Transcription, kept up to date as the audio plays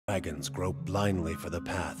Dragons grope blindly for the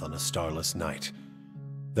path on a starless night,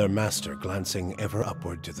 their master glancing ever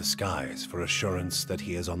upward to the skies for assurance that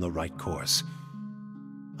he is on the right course.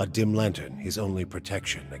 A dim lantern his only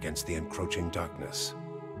protection against the encroaching darkness.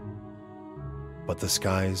 But the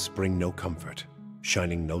skies bring no comfort,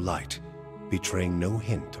 shining no light, betraying no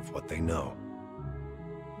hint of what they know.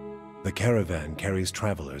 The caravan carries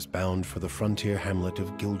travelers bound for the frontier hamlet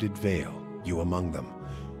of Gilded Vale, you among them,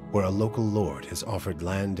 where a local lord has offered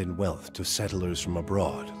land and wealth to settlers from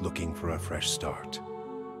abroad looking for a fresh start.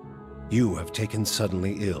 You have taken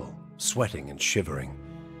suddenly ill, sweating and shivering,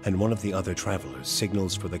 and one of the other travelers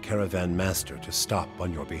signals for the caravan master to stop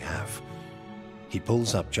on your behalf. He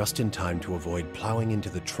pulls up just in time to avoid plowing into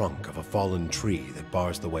the trunk of a fallen tree that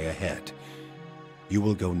bars the way ahead. You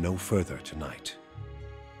will go no further tonight.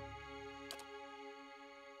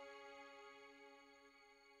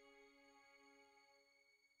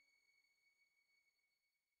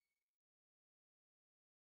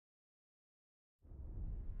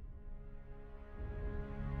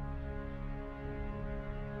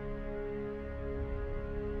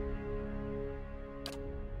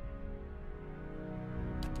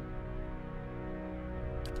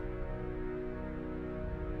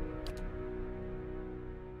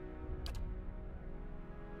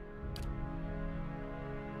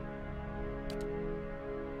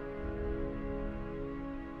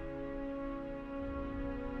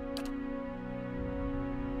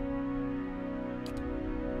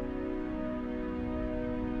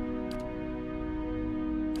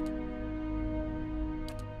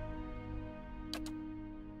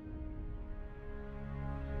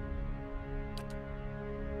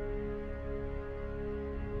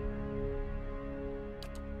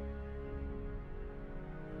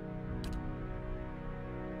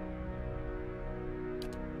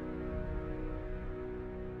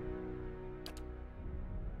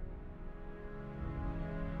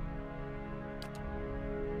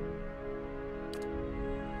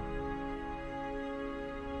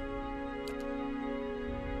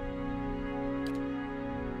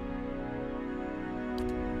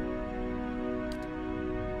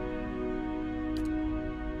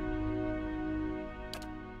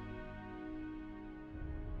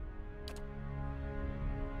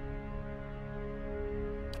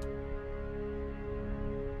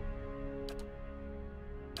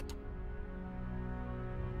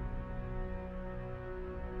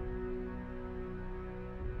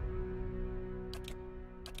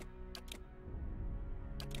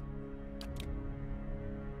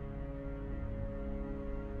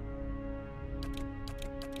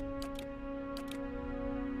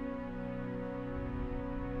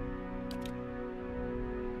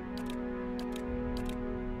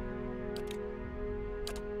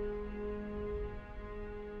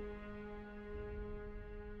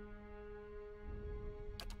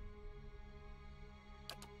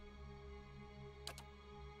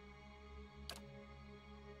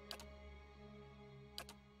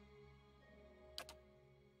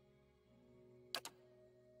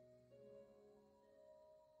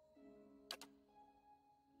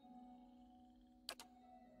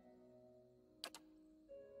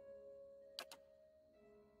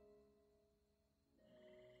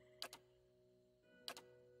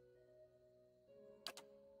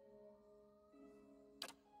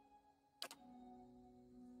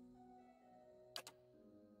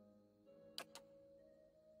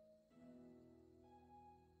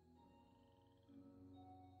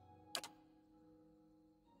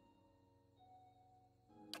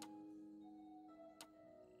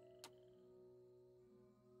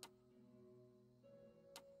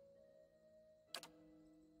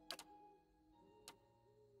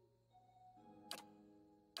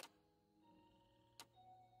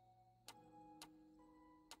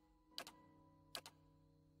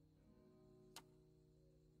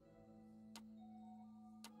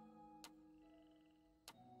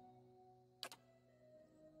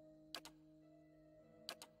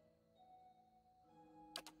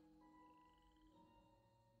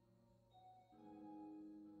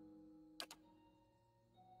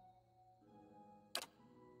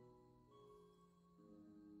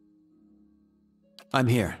 I'm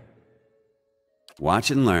here.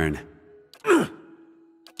 Watch and learn.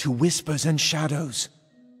 To whispers and shadows.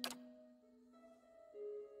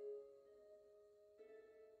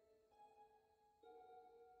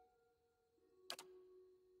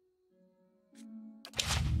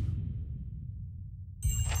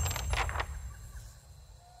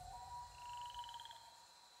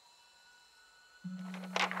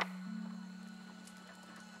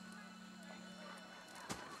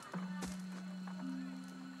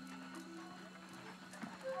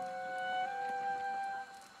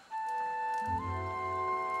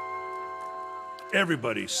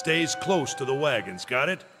 Everybody stays close to the wagons, got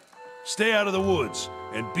it? Stay out of the woods,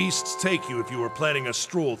 and beasts take you if you were planning a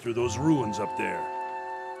stroll through those ruins up there.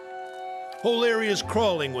 Whole area's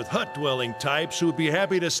crawling with hut-dwelling types who would be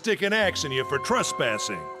happy to stick an axe in you for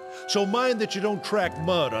trespassing. So mind that you don't track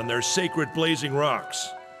mud on their sacred blazing rocks.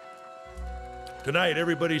 Tonight,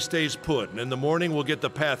 everybody stays put, and in the morning we'll get the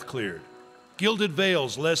path cleared. Gilded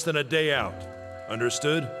Vale's less than a day out.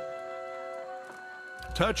 Understood?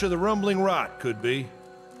 Touch of the rumbling rot, could be.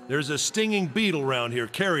 There's a stinging beetle round here,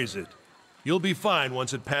 carries it. You'll be fine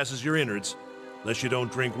once it passes your innards. Unless you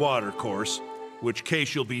don't drink water, course. Which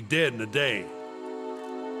case you'll be dead in a day.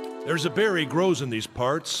 There's a berry grows in these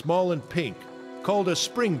parts, small and pink, called a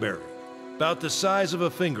springberry, about the size of a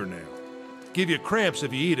fingernail. Give you cramps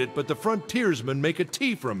if you eat it, but the frontiersmen make a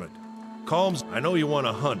tea from it. Calms. I know you want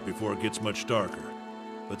to hunt before it gets much darker,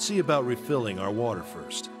 but see about refilling our water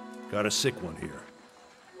first. Got a sick one here.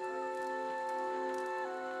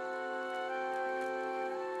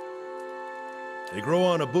 They grow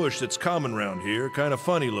on a bush that's common round here, kind of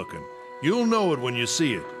funny looking. You'll know it when you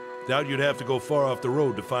see it. Doubt you'd have to go far off the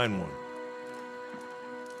road to find one.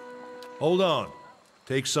 Hold on.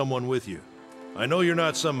 Take someone with you. I know you're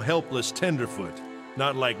not some helpless tenderfoot,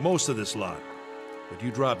 not like most of this lot. But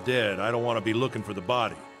you drop dead, I don't want to be looking for the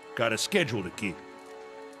body. Got a schedule to keep.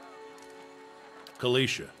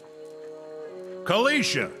 Kalisha.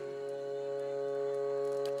 Kalisha!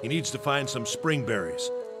 He needs to find some springberries.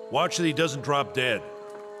 Watch that he doesn't drop dead.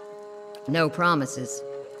 No promises.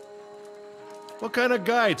 What kind of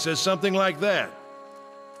guide says something like that?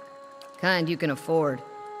 Kind you can afford.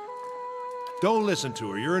 Don't listen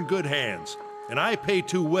to her, you're in good hands. And I pay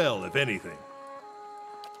too well, if anything.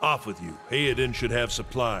 Off with you. Hayden should have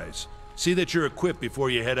supplies. See that you're equipped before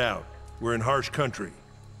you head out. We're in harsh country.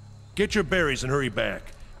 Get your berries and hurry back.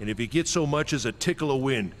 And if you get so much as a tickle of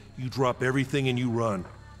wind, you drop everything and you run.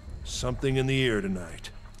 Something in the air tonight.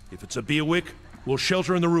 If it's a Beawick, we'll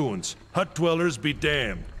shelter in the ruins. Hut dwellers be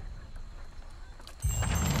damned.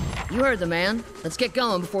 You heard the man. Let's get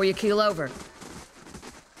going before you keel over.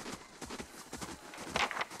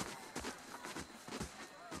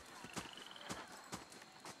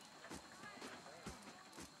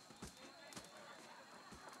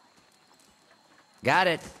 Got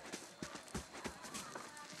it.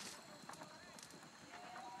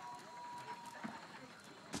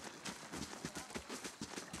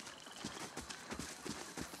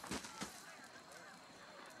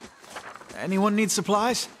 Anyone need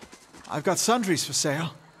supplies? I've got sundries for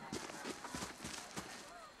sale.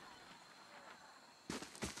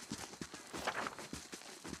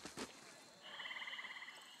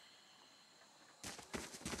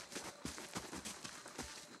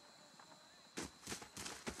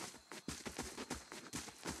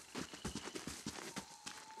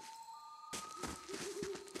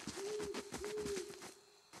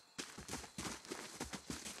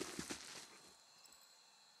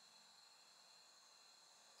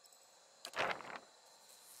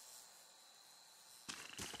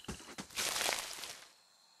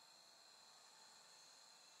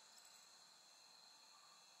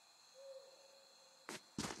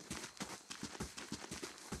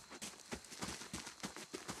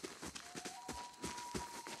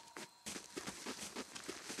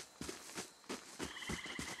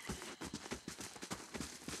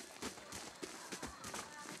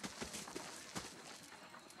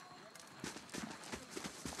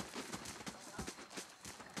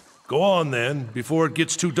 Go on then, before it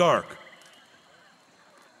gets too dark.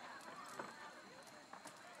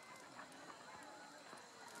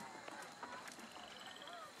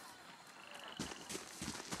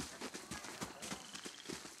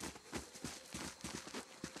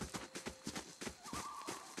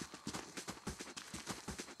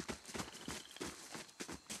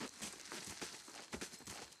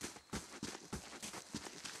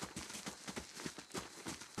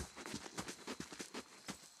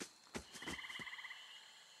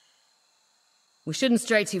 We shouldn't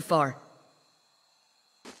stray too far.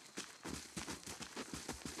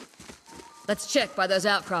 Let's check by those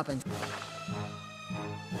outcroppings.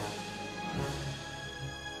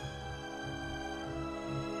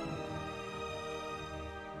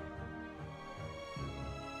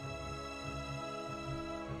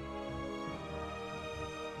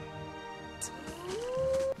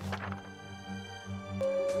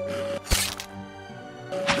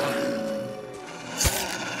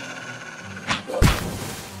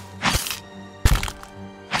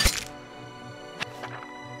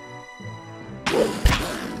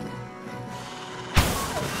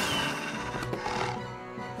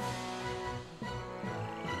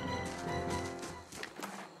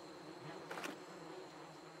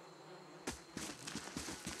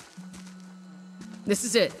 This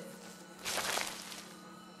is it.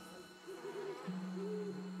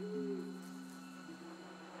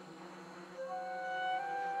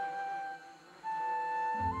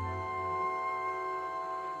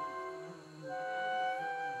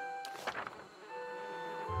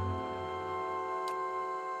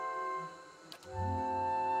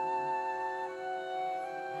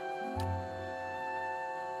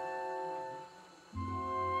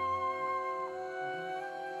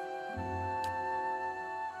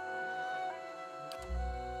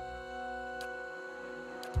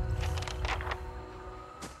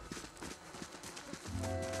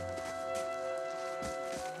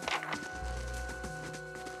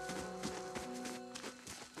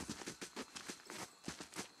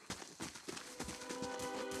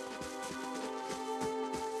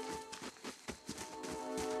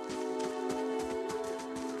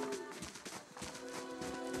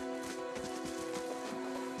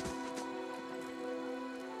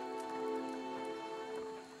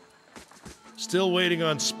 Still waiting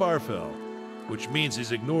on Sparfell, which means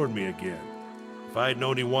he's ignored me again. If I'd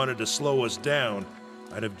known he wanted to slow us down,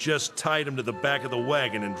 I'd have just tied him to the back of the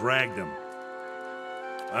wagon and dragged him.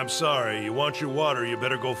 I'm sorry, you want your water, you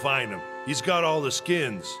better go find him. He's got all the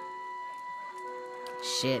skins.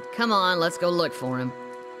 Shit, come on, let's go look for him.